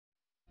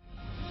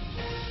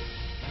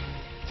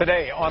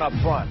Today on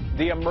Upfront,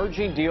 the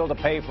emerging deal to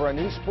pay for a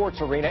new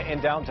sports arena in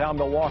downtown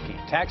Milwaukee.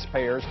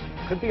 Taxpayers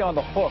could be on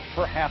the hook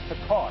for half the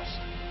cost.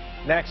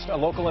 Next, a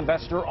local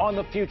investor on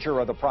the future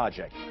of the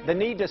project, the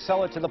need to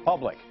sell it to the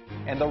public,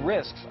 and the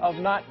risks of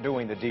not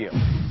doing the deal.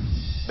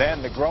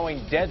 Then the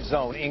growing dead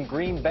zone in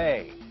Green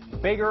Bay,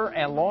 bigger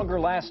and longer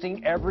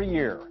lasting every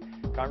year.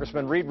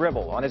 Congressman Reed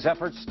Ribble on his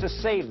efforts to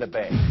save the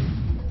Bay.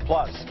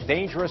 Plus,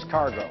 dangerous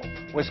cargo.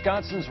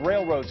 Wisconsin's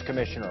Railroads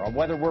Commissioner on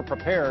whether we're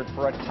prepared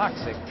for a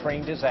toxic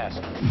train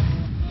disaster.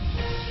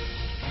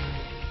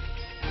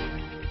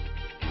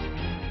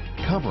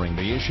 Covering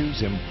the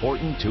issues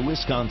important to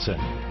Wisconsin.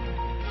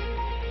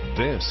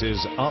 This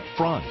is Up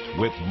Front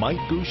with Mike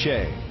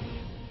Goucher.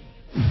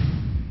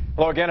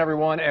 Hello again,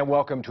 everyone, and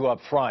welcome to Up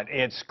Front.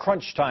 It's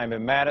crunch time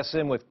in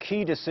Madison with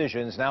key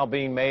decisions now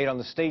being made on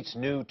the state's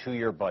new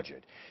two-year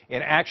budget.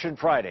 In action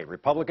Friday,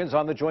 Republicans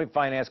on the Joint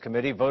Finance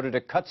Committee voted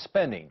to cut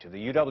spending to the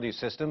UW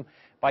system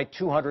by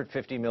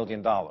 $250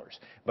 million.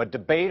 But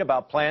debate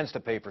about plans to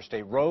pay for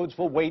state roads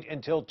will wait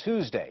until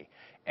Tuesday.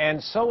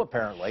 And so,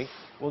 apparently,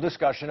 will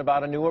discussion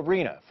about a new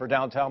arena for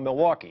downtown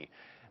Milwaukee.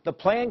 The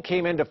plan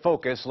came into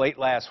focus late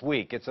last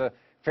week. It's a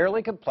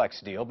fairly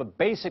complex deal, but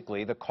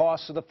basically the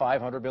cost of the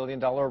 $500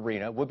 million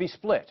arena would be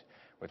split,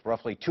 with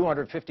roughly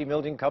 $250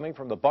 million coming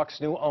from the Bucs'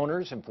 new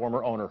owners and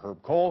former owner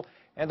Herb Kohl,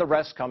 and the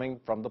rest coming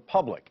from the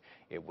public.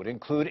 It would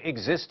include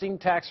existing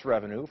tax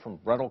revenue from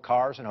rental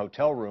cars and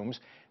hotel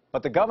rooms,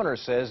 but the governor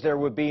says there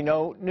would be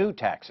no new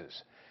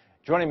taxes.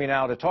 Joining me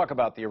now to talk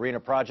about the arena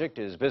project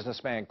is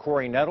businessman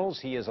Corey Nettles.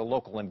 He is a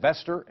local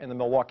investor in the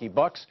Milwaukee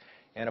Bucs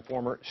and a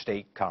former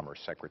state commerce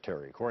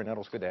secretary. Corey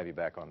Nettles, good to have you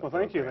back on the program.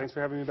 Well, thank you. Thanks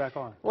for having me back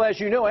on. Well, as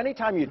you know,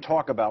 anytime you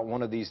talk about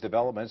one of these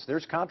developments,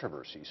 there's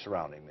controversy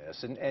surrounding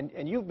this,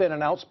 and you've been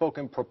an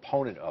outspoken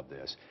proponent of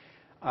this.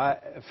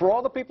 For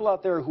all the people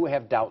out there who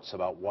have doubts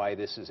about why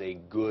this is a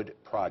good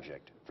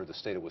project for the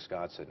state of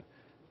Wisconsin,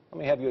 let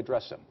me have you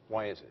address them.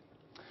 Why is it?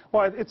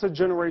 Well, it's a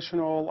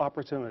generational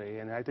opportunity,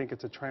 and I think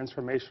it's a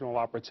transformational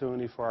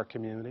opportunity for our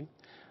community.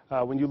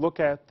 When you look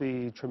at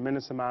the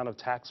tremendous amount of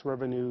tax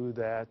revenue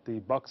that the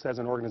Bucs as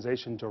an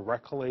organization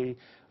directly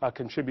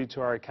contribute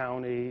to our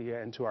county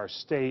and to our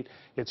state,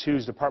 it's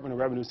huge. Department of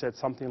Revenue said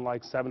something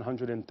like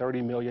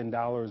 $730 million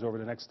over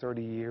the next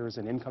 30 years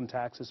in income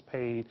taxes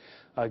paid,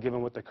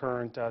 given what the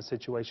current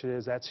situation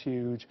is. That's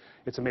huge.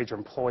 It's a major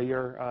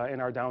employer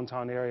in our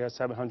downtown area,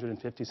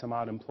 750 some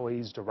odd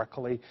employees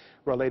directly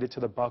related to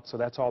the Bucs, so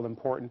that's all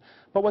important.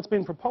 But what's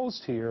being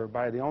proposed here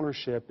by the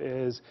ownership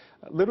is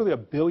literally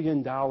 $1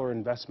 billion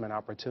investment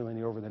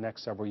opportunity over the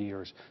next several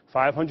years.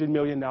 $500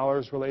 million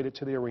related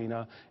to the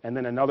arena, and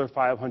then another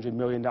 $500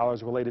 million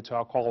related to,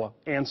 I'll call,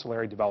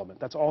 ancillary development.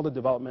 That's all the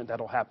development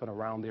that'll happen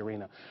around the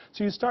arena.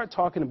 So you start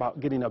talking about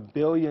getting $1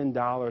 billion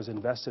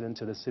invested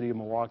into the city of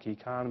Milwaukee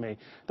economy.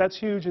 That's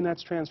huge and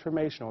that's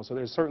transformational. So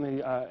there's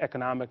certainly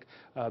economic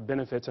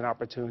benefits and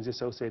opportunities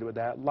associated with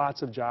that.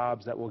 Lots of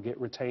jobs that will get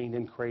retained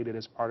and created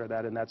as part of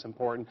that, and that's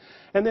important.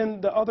 And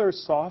then the other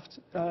soft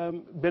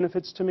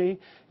benefits to me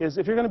is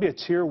if you're going to be a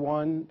Tier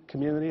 1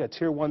 community, a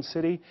Tier 1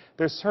 city,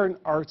 there's certain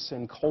arts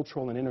and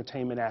cultural and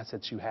entertainment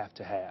assets you have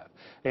to have.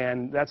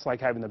 And that's like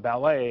having the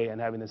ballet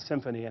and having the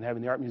symphony and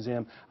having the art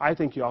museum. I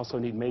think you also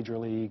need major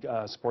league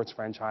sports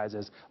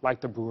franchises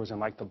like the Brewers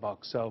and like the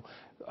Bucs. So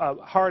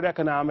hard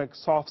economic,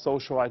 soft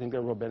social, I think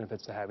there are real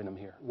benefits to having them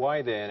here.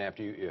 Why then,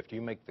 after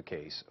you make the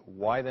case,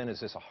 why then is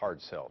this a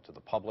hard sell to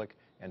the public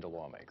and to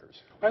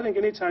lawmakers? I think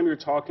anytime you're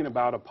talking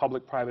about a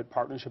public-private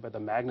partnership at the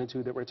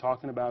magnitude that we're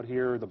talking about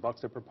here, the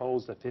Bucs have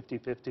proposed a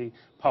 50-50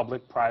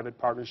 public-private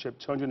partnership,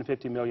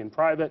 $250 million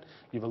private.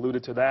 You've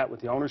alluded to that with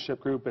the ownership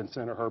group and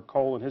Senator Herb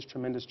Kohl and his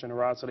tremendous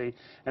generosity,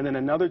 and then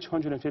another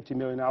 $250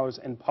 million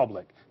in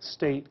public,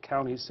 state,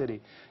 county,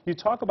 city. You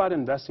talk about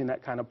investing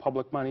that kind of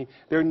public money,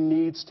 there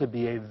needs to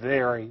be a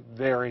very,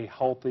 very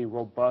healthy,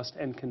 robust,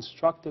 and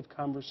constructive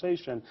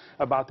conversation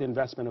about the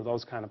investment of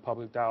those kind of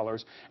public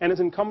dollars. And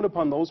it's incumbent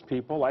upon those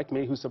people like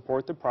me who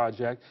support the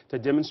project to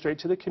demonstrate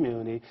to the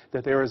community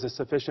that there is a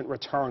sufficient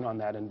return on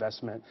that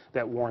investment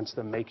that warrants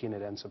them making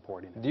it and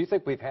supporting it. Do you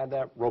think we've had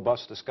that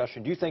robust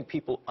discussion? Do you think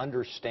people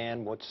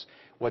understand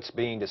what's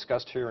being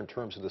discussed here in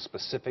terms of the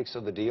specifics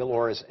of the deal,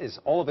 or is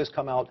all of this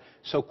come out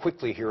so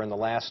quickly here in the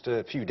last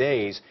few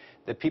days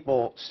that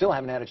people still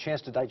haven't had a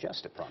chance to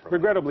digest it properly?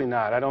 Regrettably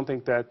not. I don't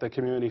think that the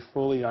community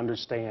fully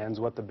understands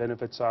what the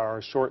benefits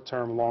are,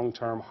 short-term,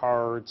 long-term,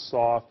 hard,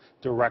 soft,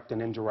 direct,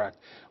 and indirect.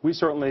 We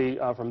certainly,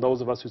 from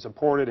those of us who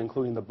support it,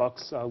 including the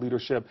Bucs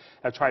leadership,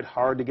 have tried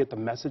hard to get the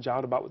message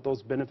out about what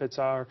those benefits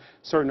are.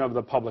 Certain of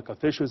the public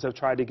officials have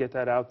tried to get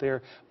that out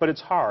there, but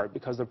it's hard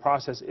because the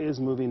process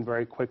is moving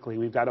very quickly.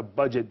 We've got a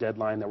budget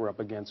deadline that we're up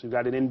against. We've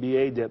got an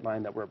NBA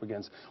deadline that we're up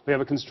against. We have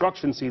a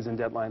construction season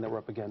deadline that we're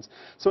up against.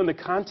 So in the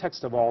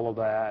context of all of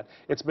that,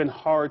 it's been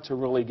hard to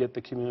really get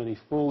the community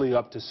fully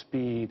up to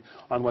speed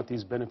on what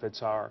these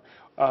benefits are.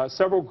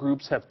 several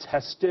groups have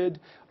tested,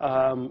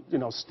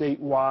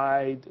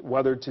 statewide,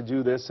 whether to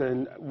do this.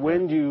 And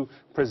when you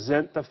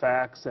present the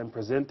facts and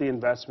present the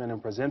investment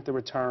and present the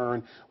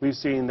return, we've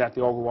seen that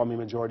the overwhelming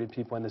majority of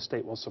people in the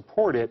state will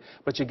support it.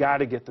 But you got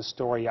to get the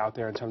story out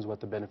there in terms of what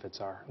the benefits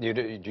are.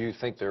 Do you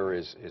think there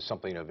is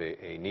something of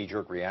a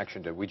knee-jerk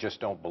reaction to we just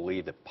don't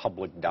believe that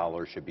public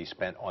dollars should be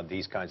spent on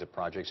these kinds of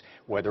projects,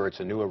 whether it's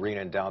a new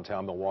arena in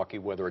downtown Milwaukee,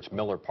 whether it's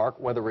Miller Park,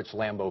 whether it's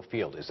Lambeau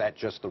Field? Is that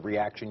just the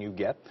reaction you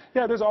get?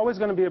 Yeah, there's always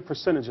going to be a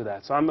percentage of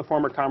that. So I'm the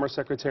former Commerce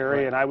Secretary,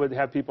 right, and I would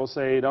have people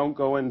say, don't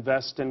go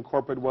invest in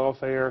corporate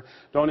welfare,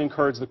 don't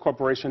encourage the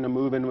corporation to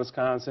move in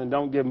Wisconsin,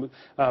 don't give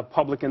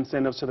public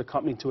incentives to the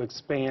company to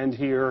expand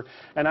here.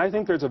 And I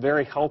think there's a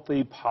very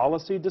healthy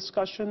policy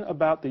discussion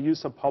about the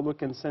use of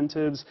public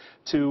incentives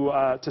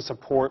to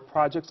support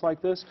projects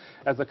like this.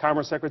 As the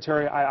Commerce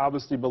Secretary, I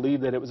obviously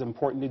believe that it was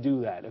important to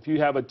do that. If you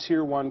have a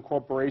Tier 1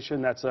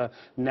 corporation that's a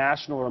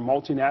national or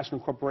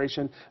multinational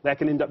corporation that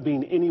can end up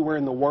being anywhere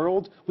in the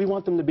world, we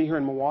want them to be here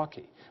in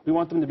Milwaukee. We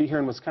want them to be here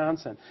in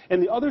Wisconsin.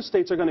 And the other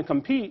states are going to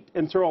compete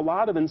and throw a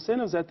lot of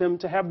incentives at them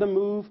to have them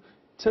move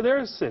to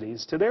their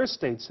cities, to their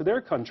states, to their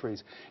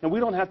countries. And we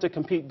don't have to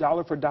compete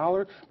dollar for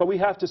dollar, but we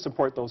have to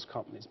support those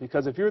companies.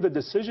 Because if you're the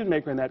decision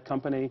maker in that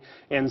company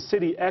and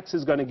City X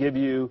is going to give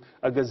you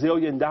a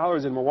gazillion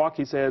dollars and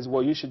Milwaukee says,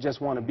 well, you should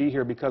just want to be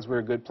here because we're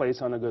a good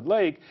place on a good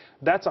lake,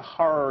 that's a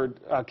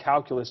hard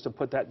calculus to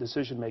put that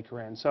decision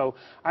maker in. So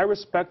I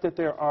respect that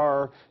there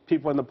are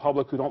people in the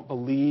public who don't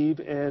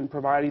believe in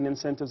providing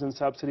incentives and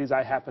subsidies.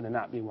 I happen to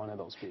not be one of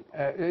those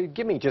people.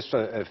 Give me just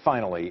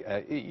finally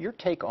your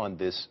take on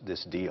this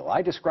deal.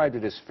 I described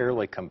it as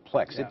fairly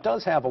complex. Yeah. It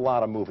does have a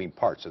lot of moving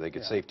parts, I think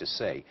it's safe to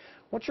say.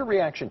 What's your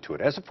reaction to it?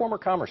 As a former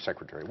Commerce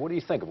Secretary, what do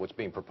you think of what's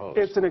being proposed?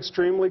 It's an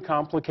extremely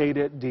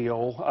complicated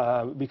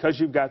deal because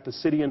you've got the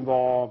city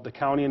involved, the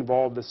county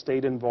involved, the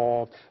state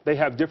involved. They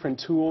have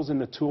different tools in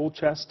the tool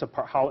chest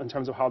in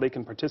terms of how they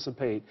can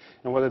participate,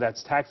 and whether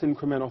that's tax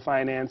incremental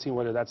financing,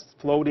 whether that's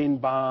floating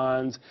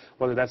bonds,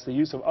 whether that's the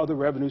use of other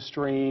revenue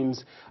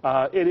streams.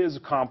 It is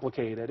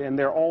complicated, and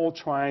they're all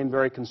trying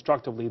very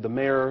constructively. The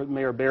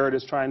Mayor Barrett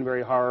is trying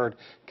very hard,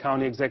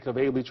 County Executive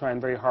Abley trying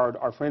very hard,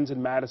 our friends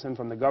in Madison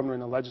from the governor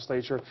and the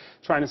legislature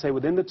trying to say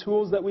within the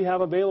tools that we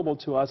have available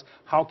to us,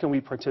 how can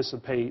we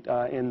participate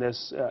in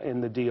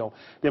the deal.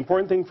 The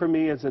important thing for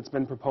me is it's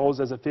been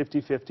proposed as a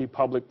 50-50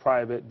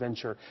 public-private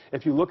venture.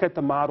 If you look at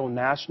the model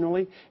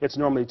nationally, it's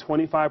normally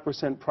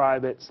 25%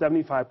 private,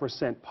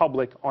 75%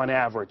 public on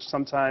average,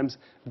 sometimes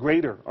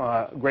greater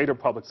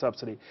public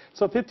subsidy.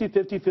 So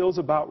 50-50 feels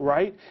about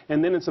right,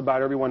 and then it's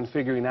about everyone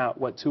figuring out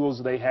what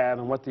tools they have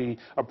and what the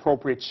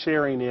appropriate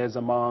sharing is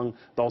among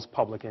those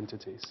public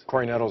entities.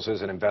 Corey Nettles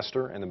is an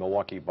investor in the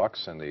Milwaukee Bucks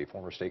and the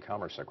former State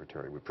Commerce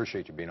Secretary. We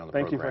appreciate you being on the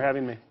program. Thank you for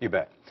having me. You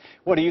bet.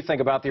 What do you think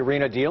about the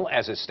arena deal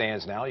as it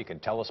stands now? You can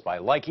tell us by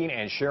liking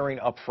and sharing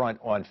Upfront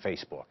on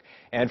Facebook.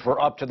 And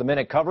for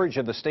up-to-the-minute coverage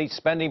of the state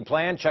spending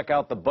plan, check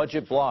out the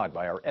budget blog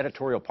by our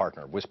editorial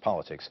partner,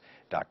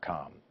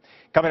 WISNpolitics.com.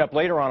 Coming up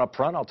later on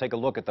Upfront, I'll take a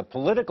look at the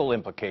political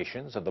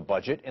implications of the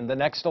budget in the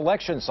next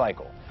election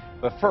cycle.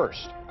 But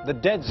first, the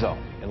dead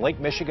zone in Lake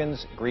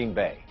Michigan's Green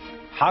Bay.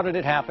 How did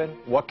it happen?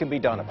 What can be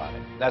done about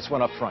it? That's when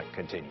Upfront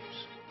continues.